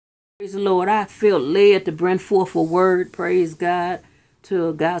Praise the Lord. I felt led to bring forth a word, praise God,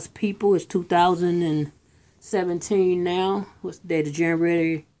 to God's people. It's 2017 now. What's the date of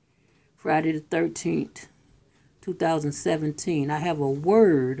January? Friday the 13th, 2017. I have a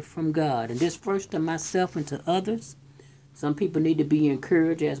word from God. And this first to myself and to others. Some people need to be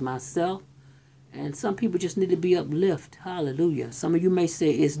encouraged as myself. And some people just need to be uplifted. Hallelujah. Some of you may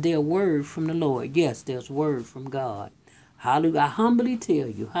say, is there a word from the Lord? Yes, there's word from God. Hallelujah. I humbly tell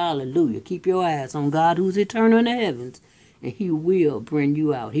you, hallelujah. Keep your eyes on God who's eternal in the heavens, and he will bring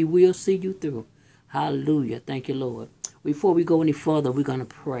you out. He will see you through. Hallelujah. Thank you, Lord. Before we go any further, we're going to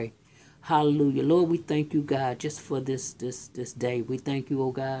pray. Hallelujah. Lord, we thank you, God, just for this day. We thank you,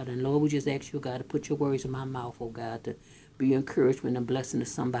 oh God. And Lord, we just ask you, God, to put your words in my mouth, oh God, to be encouragement and blessing to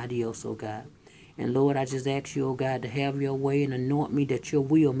somebody else, oh God. And Lord, I just ask you, oh God, to have your way and anoint me that your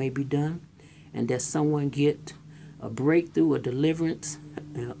will may be done and that someone get a breakthrough, a deliverance,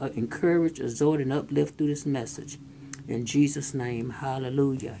 encourage, exhort, and uplift through this message. In Jesus' name,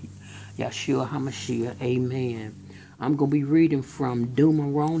 hallelujah. Yeshua HaMashiach, amen. I'm going to be reading from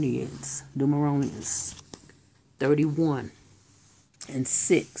Deuteronomy 31 and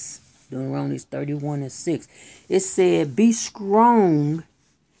 6. Deuteronomy 31 and 6. It said, be strong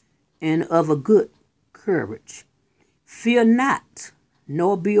and of a good courage. Fear not,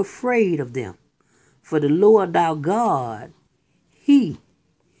 nor be afraid of them. For the Lord thy God, he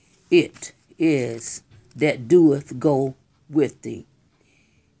it is that doeth go with thee.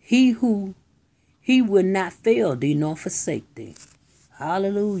 He will not fail thee nor forsake thee.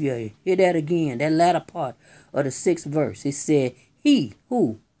 Hallelujah. Hear that again, that latter part of the 6th verse. It said, he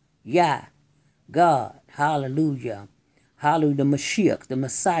who, Yah, God, hallelujah. Hallelujah, the Mashiach, the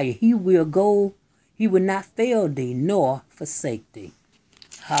Messiah, he will not fail thee nor forsake thee.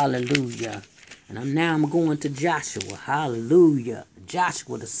 Hallelujah. And I'm going to Joshua. Hallelujah.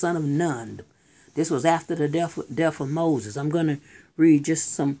 Joshua, the son of Nun. This was after the death of Moses. I'm going to read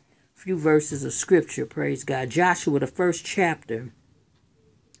just some few verses of scripture. Praise God. Joshua, the 1st chapter.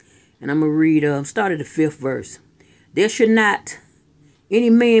 And I'm going to read, start at the 5th verse. There should not any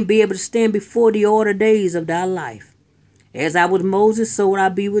man be able to stand before thee all the days of thy life. As I was Moses, so will I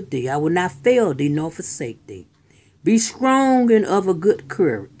be with thee. I will not fail thee nor forsake thee. Be strong and of a good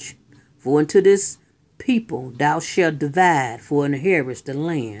courage. For unto this people thou shalt divide for an inheritance the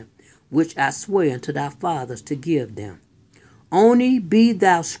land, which I swear unto thy fathers to give them. Only be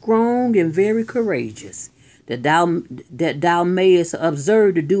thou strong and very courageous, that thou mayest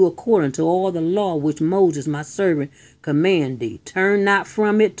observe to do according to all the law which Moses my servant commanded thee. Turn not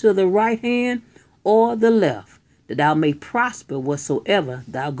from it to the right hand or the left, that thou may prosper whatsoever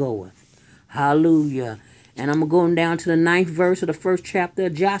thou goest. Hallelujah. And I'm going down to the 9th verse of the 1st chapter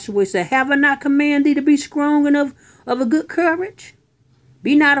of Joshua. It said, have I not commanded thee to be strong and of a good courage?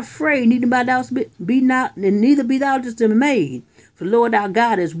 Be not afraid, neither be thou dismayed. For the Lord our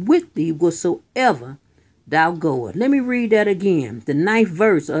God is with thee whatsoever thou goest. Let me read that again. The 9th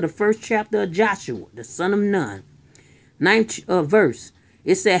verse of the 1st chapter of Joshua, the son of Nun. 9th verse.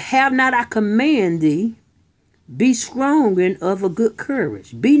 It said, have not I commanded thee, be strong and of a good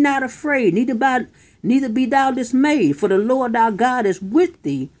courage. Be not afraid, neither be thou dismayed, for the Lord thy God is with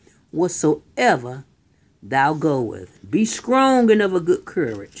thee whatsoever thou goest. Be strong and of a good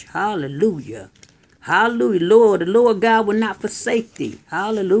courage. Hallelujah. Hallelujah. Lord, the Lord God will not forsake thee.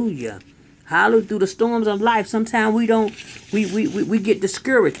 Hallelujah. Hallelujah. Through the storms of life, sometimes we get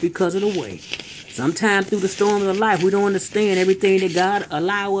discouraged because of the way. Sometimes through the storms of life, we don't understand everything that God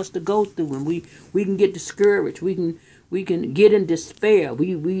allow us to go through, and we can get discouraged. We can get in despair.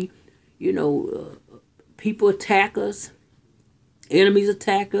 People attack us, enemies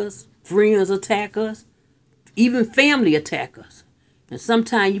attack us, friends attack us, even family attack us. And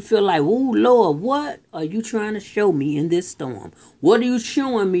sometimes you feel like, oh, Lord, what are you trying to show me in this storm? What are you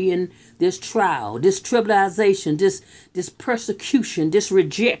showing me in this trial, this tribulation, this persecution, this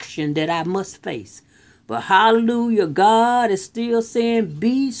rejection that I must face? But hallelujah, God is still saying,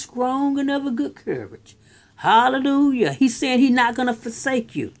 be strong and of a good courage. Hallelujah. He's saying he's not going to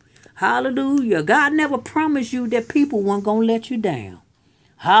forsake you. Hallelujah. God never promised you that people weren't going to let you down.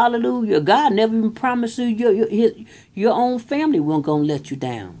 Hallelujah. God never even promised you your own family wasn't going to let you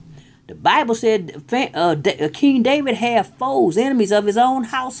down. The Bible said King David had foes, enemies of his own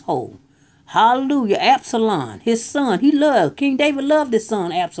household. Hallelujah. Absalom, his son, King David loved his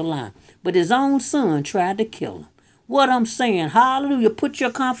son Absalom, but his own son tried to kill him. What I'm saying, hallelujah, put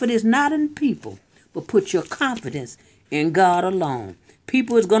your confidence not in people, but put your confidence in God alone.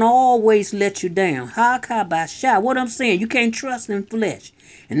 People is going to always let you down. What I'm saying, you can't trust in flesh.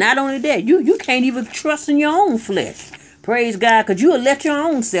 And not only that, you can't even trust in your own flesh. Praise God, because you'll let your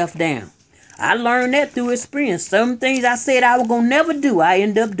own self down. I learned that through experience. Some things I said I was going to never do, I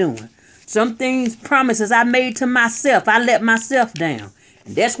end up doing. Some things, promises I made to myself, I let myself down.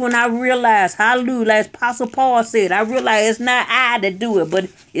 And that's when I realized, hallelujah, as Apostle Paul said, I realized it's not I that do it, but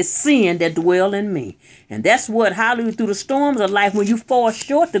it's sin that dwell in me. And that's what, hallelujah, through the storms of life, when you fall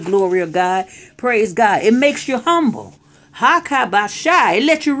short the glory of God, praise God, it makes you humble. Hakabashai, it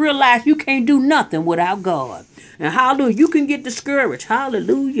lets you realize you can't do nothing without God. And hallelujah, you can get discouraged.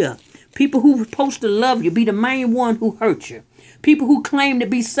 Hallelujah. People who are supposed to love you be the main one who hurt you. People who claim to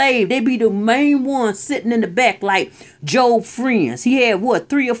be saved, they be the main ones sitting in the back like Job's friends. He had,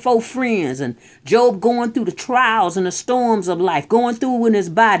 3 or 4 friends. And Job going through the trials and the storms of life, going through in his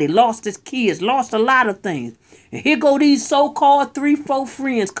body, lost his kids, lost a lot of things. And here go these so-called 3, 4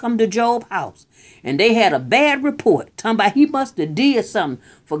 friends come to Job's house. And they had a bad report. Talking about he must have did something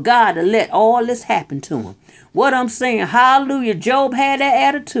for God to let all this happen to him. What I'm saying, hallelujah, Job had that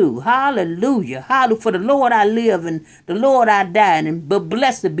attitude. Hallelujah. Hallelujah. For the Lord I live and the Lord I die. But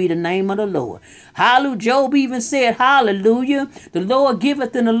blessed be the name of the Lord. Hallelujah. Job even said, hallelujah, the Lord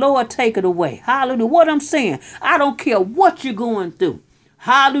giveth and the Lord taketh away. Hallelujah. What I'm saying, I don't care what you're going through.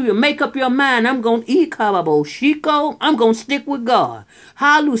 Hallelujah. Make up your mind. I'm going to eat kababo shiko. I'm going to stick with God.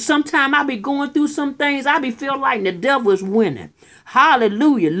 Hallelujah. Sometimes I be going through some things. I be feeling like the devil is winning.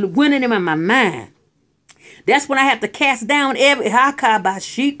 Hallelujah. Winning him in my mind. That's when I have to cast down every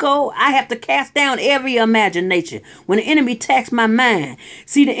hakabashiko. I have to cast down every imagination. When the enemy attacks my mind.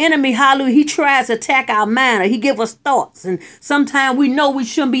 See, the enemy, hallelujah, he tries to attack our mind, or he give us thoughts. And sometimes we know we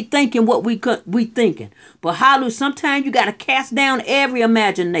shouldn't be thinking what we thinking. But hallelujah, sometimes you got to cast down every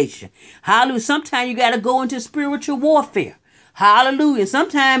imagination. Hallelujah, sometimes you got to go into spiritual warfare. Hallelujah.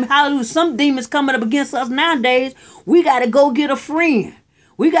 Sometimes, hallelujah, some demons coming up against us nowadays, we got to go get a friend.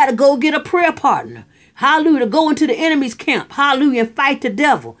 We got to go get a prayer partner. Hallelujah, to go into the enemy's camp, hallelujah, and fight the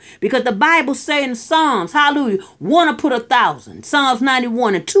devil. Because the Bible say in Psalms, hallelujah, 1 will put 1,000, Psalms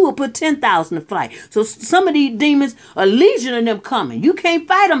 91, and 2 will put 10,000 to fight. So some of these demons, a legion of them coming. You can't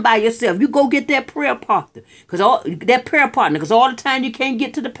fight them by yourself. You go get that prayer partner. Because all the time you can't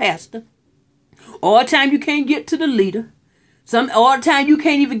get to the pastor. All the time you can't get to the leader. All the time you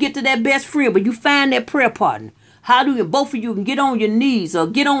can't even get to that best friend, but you find that prayer partner. Hallelujah, both of you can get on your knees or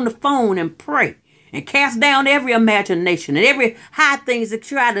get on the phone and pray. And cast down every imagination and every high things that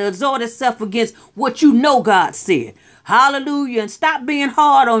try to exalt itself against what you know God said. Hallelujah. And stop being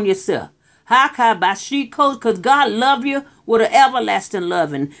hard on yourself. Because God loves you with an everlasting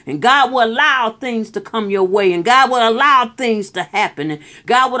love. And God will allow things to come your way. And God will allow things to happen. And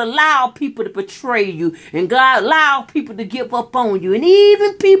God will allow people to betray you. And God allow people to give up on you. And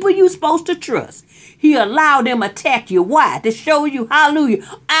even people you're supposed to trust. He allowed them to attack you. Why? To show you, hallelujah,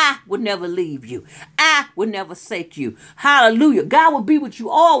 I would never leave you. I would never forsake you. Hallelujah. God will be with you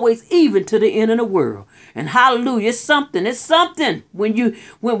always, even to the end of the world. And hallelujah, it's something. It's something when you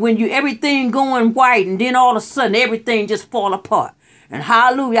everything going white and then all of a sudden everything just fall apart. And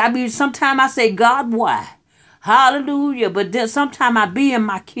hallelujah. Sometimes I say, God, why? Hallelujah. But then sometimes I be in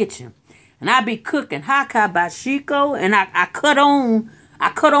my kitchen and I be cooking hakabashiko and I cut on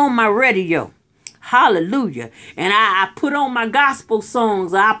my radio. Hallelujah. And I put on my gospel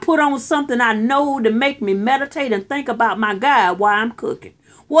songs. I put on something I know to make me meditate and think about my God while I'm cooking.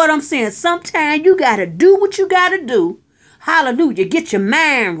 What I'm saying, sometimes you got to do what you got to do. Hallelujah. Get your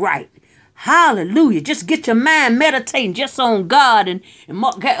mind right. Hallelujah. Just get your mind meditating just on God and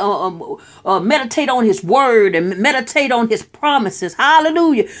meditate on his word and meditate on his promises.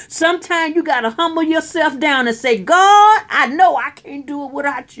 Hallelujah. Sometimes you got to humble yourself down and say, God, I know I can't do it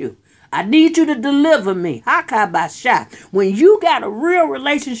without you. I need you to deliver me. Hakabasha. When you got a real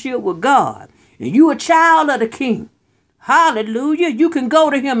relationship with God and you a child of the King, hallelujah, you can go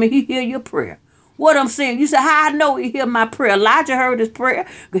to him and he hear your prayer. What I'm saying, you say, how I know he hear my prayer? Elijah heard his prayer.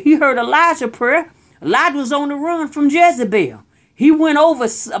 He heard Elijah's prayer. Elijah was on the run from Jezebel. He went over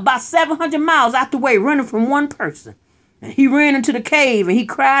about 700 miles out the way running from one person. And he ran into the cave and he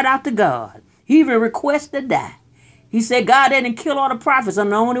cried out to God. He even requested to die. He said, God didn't kill all the prophets.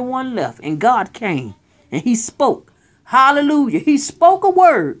 I'm the only one left. And God came and he spoke. Hallelujah. He spoke a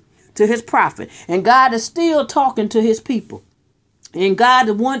word to his prophet. And God is still talking to his people. And God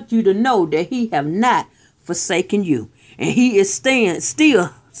wants you to know that he have not forsaken you. And he is still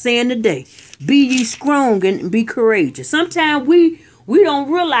saying today, be ye strong and be courageous. Sometimes we don't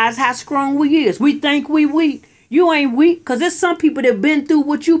realize how strong we is. We think we weak. You ain't weak, because there's some people that been through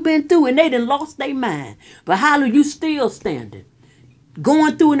what you've been through and they done lost their mind. But hallelujah, you still standing.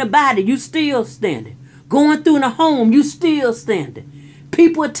 Going through in the body, you still standing. Going through in the home, you still standing.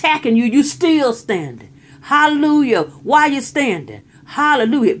 People attacking you, you still standing. Hallelujah. While you're standing.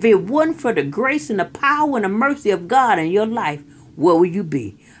 Hallelujah. If it wasn't for the grace and the power and the mercy of God in your life, where will you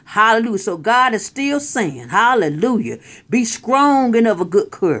be? Hallelujah. So God is still saying, hallelujah, be strong and of a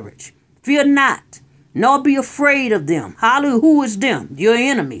good courage. Fear not, nor be afraid of them. Hallelujah. Who is them? Your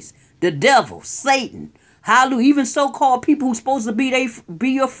enemies, the devil, Satan. Hallelujah. Even so-called people who's supposed to be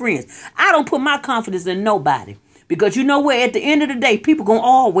your friends. I don't put my confidence in nobody. Because you know what? At the end of the day, people going to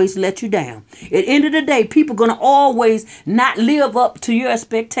always let you down. At the end of the day, people going to always not live up to your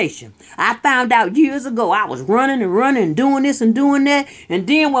expectation. I found out years ago, I was running and running, doing this and doing that. And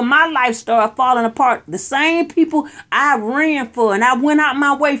then when my life started falling apart, the same people I ran for and I went out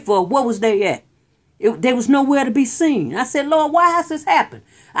my way for, where was they at? There was nowhere to be seen. I said, Lord, why has this happened?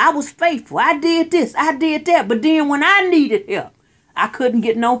 I was faithful. I did this. I did that. But then when I needed help, I couldn't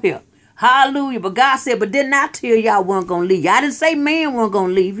get no help. Hallelujah. But God said, but didn't I tell you I wasn't going to leave you? I didn't say man wasn't going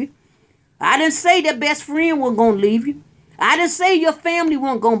to leave you. I didn't say that best friend wasn't going to leave you. I didn't say your family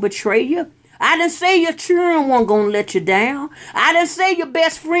wasn't going to betray you. I didn't say your children weren't going to let you down. I didn't say your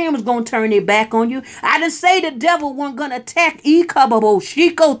best friend was going to turn their back on you. I didn't say the devil wasn't going to attack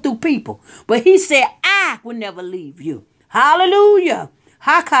Shiko through people. But he said, I will never leave you. Hallelujah.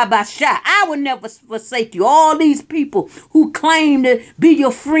 Hakabasha. I will never forsake you. All these people who claim to be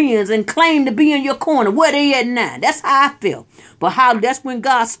your friends and claim to be in your corner, where they at now? That's how I feel. But that's when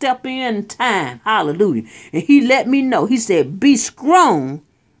God stepped in time. Hallelujah. And he let me know. He said, be strong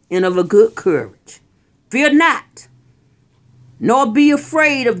and of a good courage. Fear not, nor be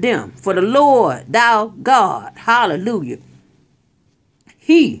afraid of them. For the Lord, thou God, hallelujah,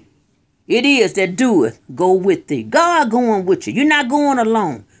 he it is that doeth go with thee. God going with you. You're not going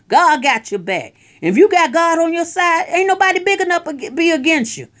alone. God got your back. If you got God on your side, ain't nobody big enough to be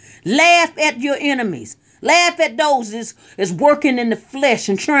against you. Laugh at your enemies. Laugh at those that's working in the flesh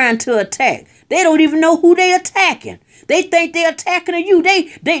and trying to attack. They don't even know who they attacking. They think they're attacking you.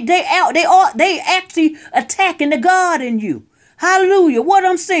 They actually attacking the God in you. Hallelujah. What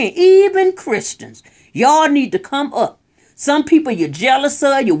I'm saying, even Christians, y'all need to come up. Some people you're jealous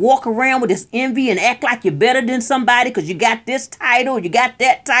of, you walk around with this envy and act like you're better than somebody because you got this title, you got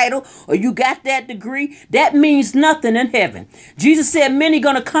that title, or you got that degree. That means nothing in heaven. Jesus said, many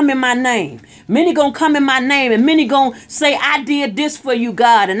going to come in my name. Many going to come in my name, and many going to say, I did this for you,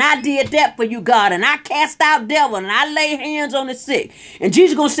 God, and I did that for you, God, and I cast out devil, and I lay hands on the sick. And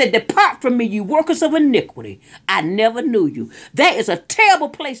Jesus going to say, depart from me, you workers of iniquity. I never knew you. That is a terrible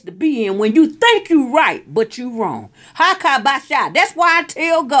place to be in when you think you right, but you wrong. That's why I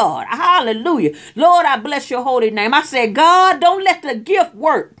tell God, hallelujah, Lord, I bless your holy name. I said, God, don't let the gift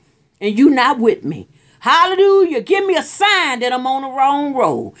work and you not with me. Hallelujah. Give me a sign that I'm on the wrong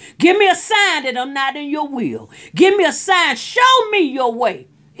road. Give me a sign that I'm not in your will. Give me a sign. Show me your way.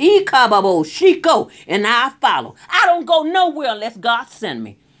 Shiko, and I follow. I don't go nowhere unless God send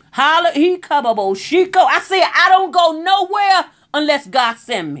me. Hallelujah. Shiko. I said, I don't go nowhere unless God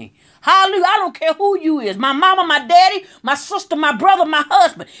send me. Hallelujah. I don't care who you is. My mama, my daddy, my sister, my brother, my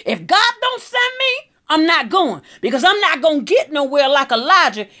husband. If God don't send me, I'm not going. Because I'm not going to get nowhere like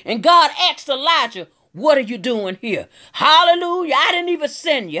Elijah. And God asked Elijah, what are you doing here? Hallelujah. I didn't even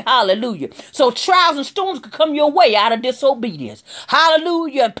send you. Hallelujah. So trials and storms could come your way out of disobedience.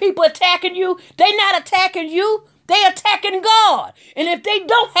 Hallelujah. And people attacking you, they not attacking you. They attacking God. And if they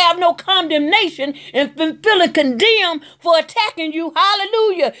don't have no condemnation and feeling condemned for attacking you,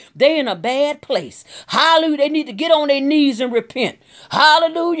 hallelujah, they in a bad place. Hallelujah. They need to get on their knees and repent.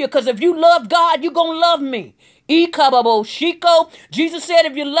 Hallelujah. Because if you love God, you're going to love me. Shiko. Jesus said,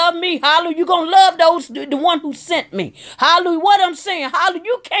 if you love me, hallelujah, you're going to love the one who sent me. Hallelujah. What I'm saying, hallelujah,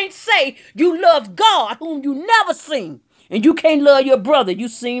 you can't say you love God whom you never seen. And you can't love your brother. You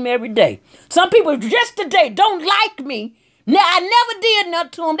see him every day. Some people just today don't like me. Now, I never did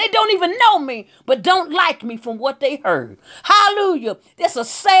nothing to them. They don't even know me, but don't like me from what they heard. Hallelujah. That's a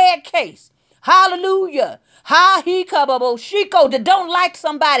sad case. Hallelujah. Shiko, that don't like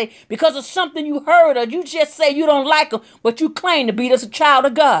somebody because of something you heard, or you just say you don't like them, but you claim to be just a child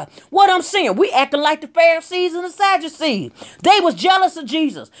of God. What I'm saying, we acting like the Pharisees and the Sadducees. They was jealous of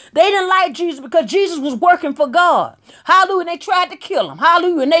Jesus. They didn't like Jesus because Jesus was working for God. Hallelujah. And they tried to kill him.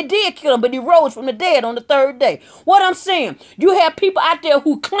 Hallelujah. And they did kill him, but he rose from the dead on the third day. What I'm saying, you have people out there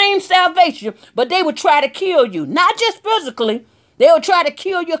who claim salvation, but they would try to kill you. Not just physically. They would try to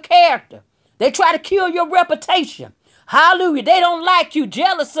kill your character. They try to kill your reputation. Hallelujah. They don't like you,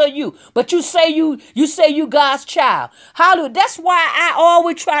 jealous of you, but you say you God's child. Hallelujah. That's why I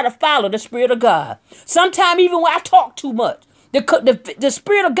always try to follow the Spirit of God. Sometimes even when I talk too much, the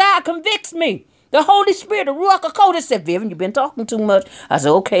Spirit of God convicts me. The Holy Spirit, the Ruach HaKodesh said, Vivian, you've been talking too much. I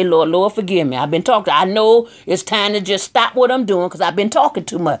said, okay, Lord, forgive me. I've been talking. I know it's time to just stop what I'm doing because I've been talking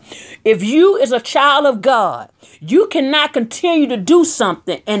too much. If you is a child of God, you cannot continue to do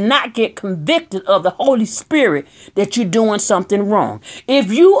something and not get convicted of the Holy Spirit that you're doing something wrong.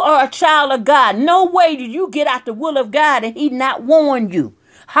 If you are a child of God, no way do you get out the will of God and he not warn you.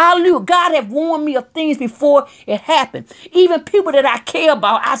 Hallelujah. God have warned me of things before it happened. Even people that I care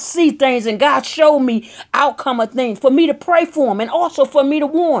about, I see things and God showed me outcome of things for me to pray for them and also for me to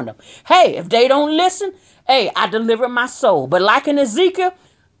warn them. Hey, if they don't listen, hey, I deliver my soul. But like in Ezekiel,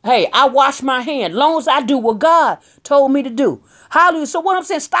 hey, I wash my hand. Long as I do what God told me to do. Hallelujah. So what I'm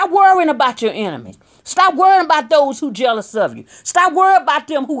saying, stop worrying about your enemies. Stop worrying about those who jealous of you. Stop worrying about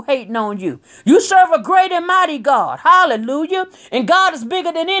them who hating on you. You serve a great and mighty God. Hallelujah. And God is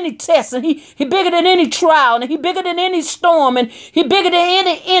bigger than any test. And he bigger than any trial. And he bigger than any storm. And he bigger than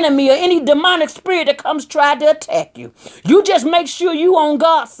any enemy or any demonic spirit that comes try to attack you. You just make sure you on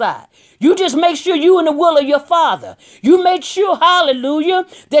God's side. You just make sure you in the will of your Father. You make sure, hallelujah,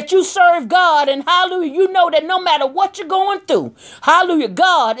 that you serve God. And hallelujah, you know that no matter what you're going through, hallelujah,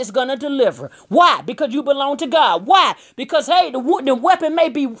 God is going to deliver. Why? Because you belong to God. Why? Because, hey, the weapon may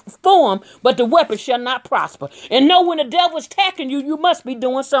be formed, but the weapon shall not prosper. And know when the devil is attacking you, you must be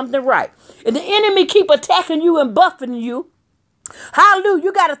doing something right. If the enemy keep attacking you and buffeting you, hallelujah,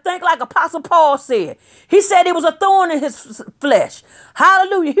 you got to think like Apostle Paul said. He said it was a thorn in his flesh.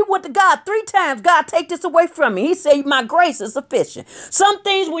 Hallelujah. He went to God 3 times. God, take this away from me. He said, my grace is sufficient. Some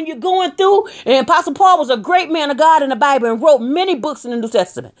things when you're going through, and Apostle Paul was a great man of God in the Bible and wrote many books in the New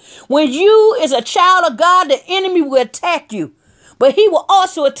Testament. When you is a child of God, the enemy will attack you. But he will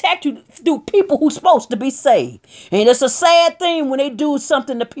also attack you through people who's supposed to be saved. And it's a sad thing when they do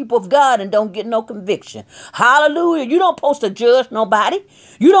something to people of God and don't get no conviction. Hallelujah. You don't supposed to judge nobody.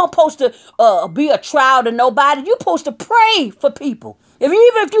 You don't supposed to be a trial to nobody. You're supposed to pray for people. Even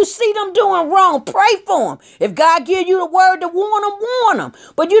if you see them doing wrong, pray for them. If God give you the word to warn them, warn them.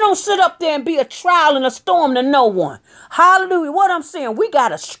 But you don't sit up there and be a trial and a storm to no one. Hallelujah. What I'm saying, we got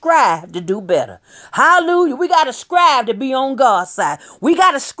to strive to do better. Hallelujah. We got to strive to be on God's side. We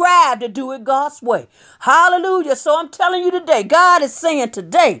got to strive to do it God's way. Hallelujah. So I'm telling you today, God is saying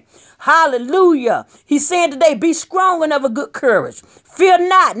today, hallelujah. He's saying today, be strong and of a good courage. Fear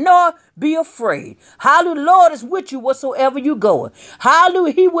not, nor be afraid. Hallelujah. Lord is with you whatsoever you go.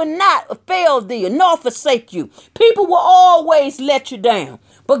 Hallelujah. He will not fail thee nor forsake you. People will always let you down,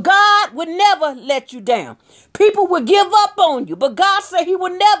 but God would never let you down. People will give up on you, but God said he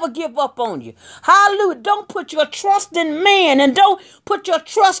will never give up on you. Hallelujah. Don't put your trust in man and don't put your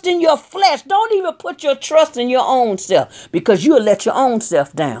trust in your flesh. Don't even put your trust in your own self because you'll let your own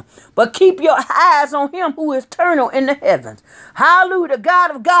self down. But keep your eyes on him who is eternal in the heavens. Hallelujah. The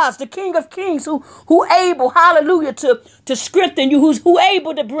God of gods, the King of kings who able, hallelujah, to strengthen you, who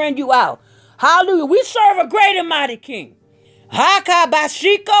able to bring you out. Hallelujah. We serve a great and mighty King.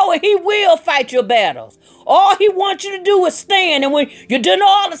 Hakabashiko, and he will fight your battles. All he wants you to do is stand. And when you're doing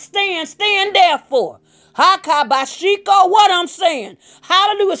all the stand therefore. Hakabashiko, what I'm saying.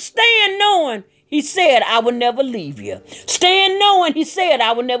 Hallelujah. Stand knowing he said, I will never leave you. Stand knowing he said,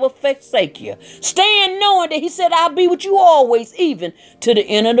 I will never forsake you. Stand knowing that he said, I'll be with you always, even to the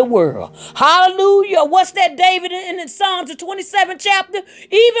end of the world. Hallelujah. What's that, David, in Psalms, the 27th chapter?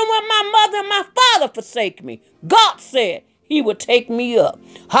 Even when my mother and my father forsake me, God said he would take me up.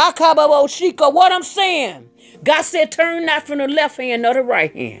 Hakababoshika, what I'm saying. God said, turn not from the left hand nor the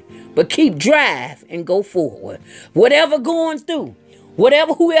right hand, but keep drive and go forward. Whatever going through.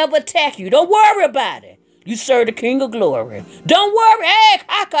 Whatever, whoever attack you, don't worry about it. You serve the King of glory. Don't worry. Hey,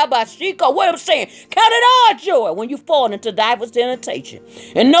 Hakabashiko, what I'm saying, count it all joy when you fall into diverse temptation.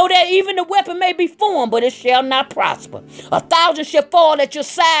 And know that even the weapon may be formed, but it shall not prosper. 1,000 shall fall at your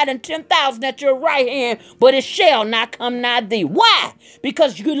side and 10,000 at your right hand, but it shall not come nigh thee. Why?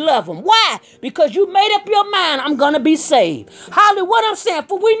 Because you love him. Why? Because you made up your mind, I'm going to be saved. Hallelujah, what I'm saying,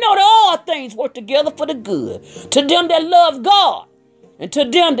 for we know that all things work together for the good to them that love God, and to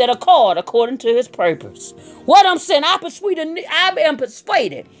them that are called according to his purpose. What I'm saying, I am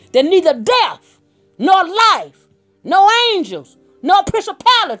persuaded that neither death, nor life, no angels, no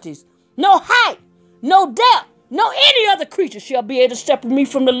principalities, no height, no depth, no any other creature shall be able to separate me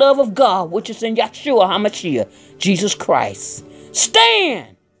from the love of God, which is in Yeshua HaMashiach, Jesus Christ.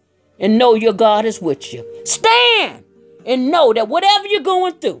 Stand and know your God is with you. Stand and know that whatever you're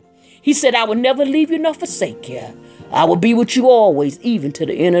going through, he said, I will never leave you nor forsake you. I will be with you always, even to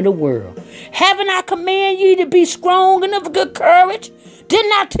the end of the world. Haven't I commanded you to be strong and of good courage?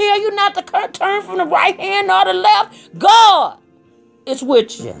 Didn't I tell you not to turn from the right hand or the left? God is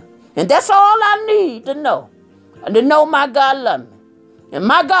with you. And that's all I need to know. And to know my God love me. And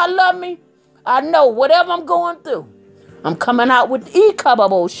my God love me, I know whatever I'm going through, I'm coming out with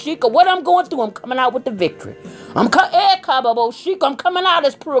Shika. What I'm going through, I'm coming out with the victory. I'm coming out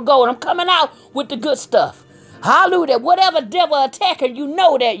as pure gold. I'm coming out with the good stuff. Hallelujah. Whatever devil attacking, you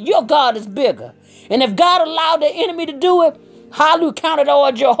know that your God is bigger. And if God allowed the enemy to do it, hallelujah, count it all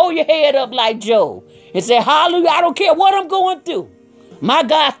joy. Hold your head up like Job and say, hallelujah, I don't care what I'm going through. My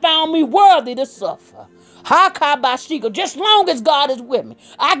God found me worthy to suffer. Just long as God is with me,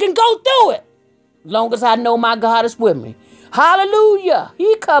 I can go through it. Long as I know my God is with me. Hallelujah.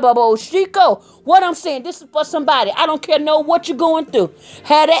 What I'm saying, this is for somebody. I don't care what you're going through.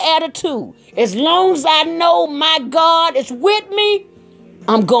 Have that attitude. As long as I know my God is with me,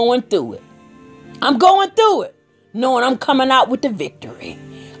 I'm going through it. I'm going through it, knowing I'm coming out with the victory.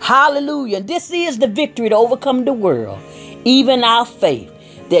 Hallelujah. This is the victory to overcome the world. Even our faith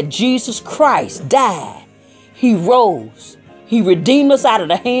that Jesus Christ died. He rose. He redeemed us out of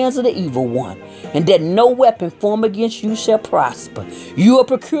the hands of the evil one. And that no weapon formed against you shall prosper. You are a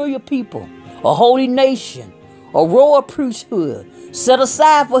peculiar people, a holy nation, a royal priesthood, set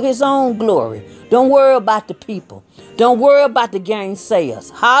aside for his own glory. Don't worry about the people. Don't worry about the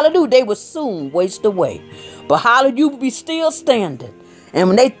gainsayers. Hallelujah. They will soon waste away. But hallelujah, you will be still standing. And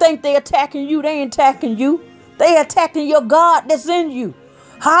when they think they're attacking you, they ain't attacking you. They attacking your God that's in you.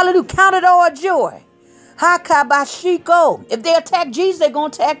 Hallelujah. Count it all joy. If they attack Jesus, they're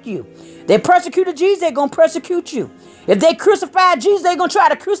going to attack you. They persecuted Jesus, they're going to persecute you. If they crucified Jesus, they're going to try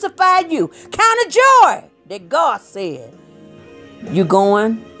to crucify you. Count it joy that God said you're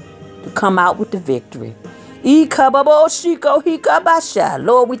going to come out with the victory. Lord,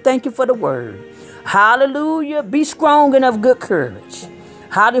 we thank you for the word. Hallelujah. Be strong and of good courage.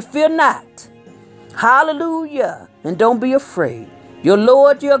 Hallelujah. Fear not. Hallelujah. And don't be afraid. Your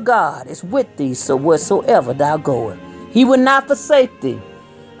Lord, your God, is with thee, so whatsoever thou goest, he will not forsake thee.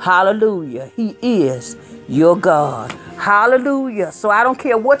 Hallelujah. He is your God. Hallelujah. So I don't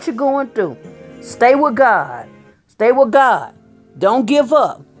care what you're going through. Stay with God. Stay with God. Don't give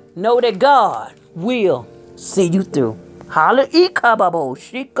up. Know that God will see you through. Hallelujah. We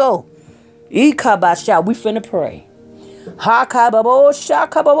finna pray. I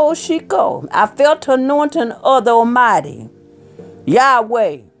felt the anointing of the Almighty.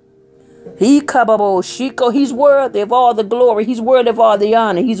 Yahweh. He's worthy of all the glory. He's worthy of all the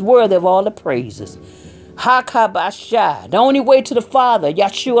honor. He's worthy of all the praises. The only way to the Father,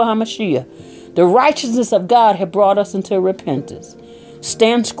 Yeshua HaMashiach. The righteousness of God had brought us into repentance.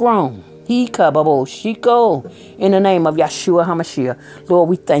 Stand strong. In the name of Yeshua HaMashiach. Lord,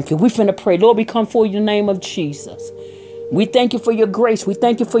 we thank you. We finna pray. Lord, we come for you in the name of Jesus. We thank you for your grace. We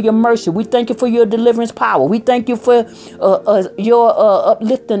thank you for your mercy. We thank you for your deliverance power. We thank you for your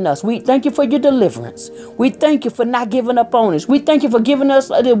uplifting us. We thank you for your deliverance. We thank you for not giving up on us. We thank you for giving us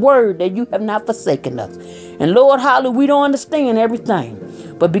the word that you have not forsaken us. And Lord, hallelujah, we don't understand everything.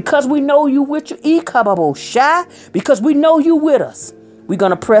 But because we know you with you, because we know you with us, we're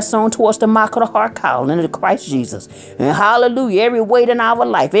going to press on towards the mark of the high calling into Christ Jesus. And hallelujah, every weight in our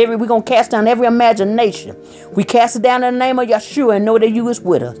life, we're going to cast down every imagination. We cast it down in the name of Yeshua and know that you is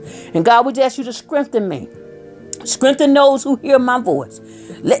with us. And God, we just ask you to strengthen me. Strengthen those who hear my voice.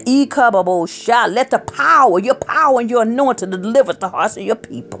 Let the power, your power and your anointing to deliver the hearts of your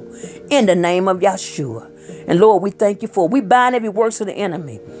people. In the name of Yeshua. And Lord, we thank you for it. We bind every works of the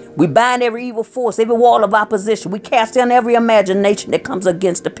enemy. We bind every evil force, every wall of opposition. We cast down every imagination that comes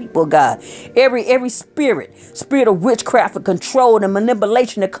against the people of God. Every spirit of witchcraft and control and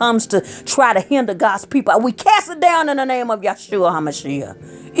manipulation that comes to try to hinder God's people. We cast it down in the name of Yeshua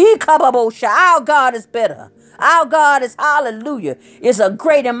HaMashiach. Our God is better. Our God is, hallelujah, is a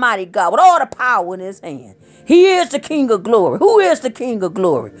great and mighty God with all the power in his hand. He is the King of glory. Who is the King of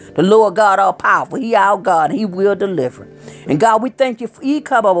glory? The Lord God all-powerful. He our God, and he will deliver. And God, we thank you for we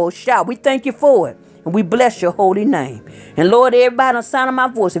thank you for it. And we bless your holy name. And Lord, everybody on the sound of my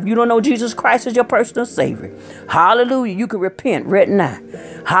voice, if you don't know Jesus Christ as your personal Savior, hallelujah, you can repent right now.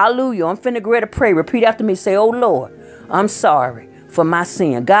 Hallelujah. I'm finna go ready to pray. Repeat after me. Say, oh Lord, I'm sorry for my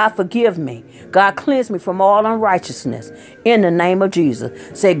sin. God, forgive me. God, cleanse me from all unrighteousness in the name of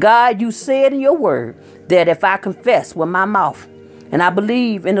Jesus. Say, God, you said in your word that if I confess with my mouth and I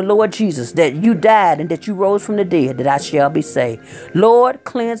believe in the Lord Jesus that you died and that you rose from the dead, that I shall be saved. Lord,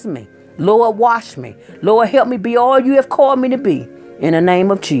 cleanse me. Lord, wash me. Lord, help me be all you have called me to be in the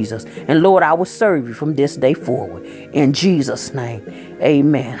name of Jesus. And Lord, I will serve you from this day forward. In Jesus' name,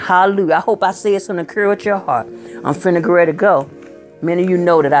 amen. Hallelujah. I hope I said something to encourage your heart. I'm finna get ready to go. Many of you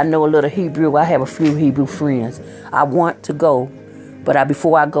know that I know a little Hebrew. I have a few Hebrew friends. I want to go But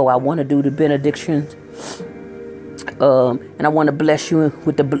before I go, I want to do the benedictions. And I want to bless you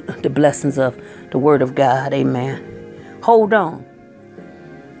with the blessings of the word of God. Amen. Hold on.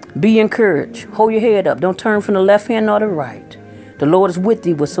 Be encouraged. Hold your head up. Don't turn from the left hand nor the right. The Lord is with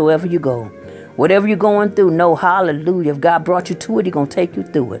you whatsoever you go. Whatever you're going through, know, hallelujah. If God brought you to it, He's going to take you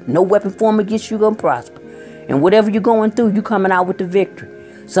through it. No weapon formed against you going to prosper. And whatever you're going through, you coming out with the victory.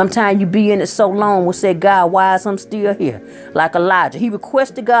 Sometimes you be in it so long, we'll say, God, why is I'm still here? Like Elijah. He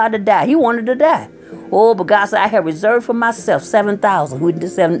requested God to die. He wanted to die. Oh, but God said, I have reserved for myself 7,000 who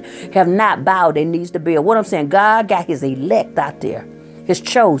have not bowed their knees to Baal. What I'm saying, God got His elect out there, His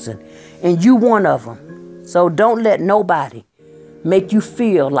chosen, and you one of them. So don't let nobody make you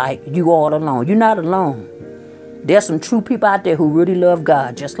feel like you all alone. You're not alone. There's some true people out there who really love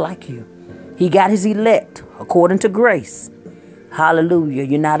God just like you. He got His elect according to grace. Hallelujah.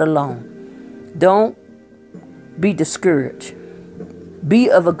 You're not alone. Don't be discouraged. Be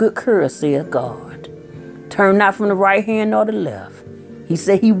of a good courage, saith God. Turn not from the right hand nor the left. He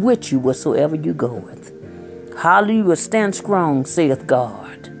said He with you whatsoever you go with. Hallelujah. Stand strong, saith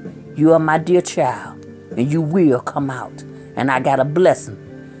God. You are my dear child, and you will come out. And I got a blessing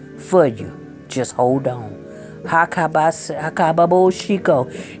for you. Just hold on. Hakababo Shiko.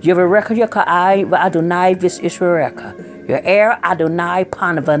 Yevareka Yaka I Adonai Vis Ishwareka. Your air Adonai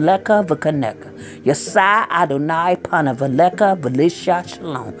Panavaleka Vakaneka. Your side Adonai Panavaleka Valisha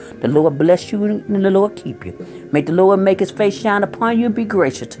Shalom. The Lord bless you and the Lord keep you. May the Lord make His face shine upon you and be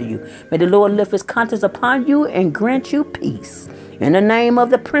gracious to you. May the Lord lift His countenance upon you and grant you peace. In the name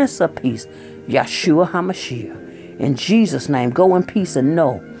of the Prince of Peace, Yeshua HaMashiach. In Jesus' name, go in peace and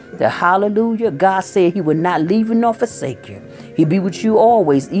know that, hallelujah, God said He would not leave you nor forsake you. He be with you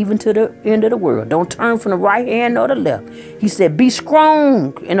always, even to the end of the world. Don't turn from the right hand nor the left. He said, be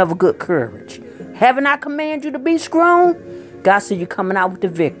strong and of a good courage. Haven't I commanded you to be strong? God said you're coming out with the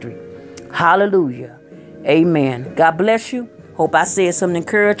victory. Hallelujah. Amen. God bless you. Hope I said something to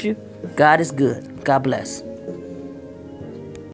encourage you. God is good. God bless.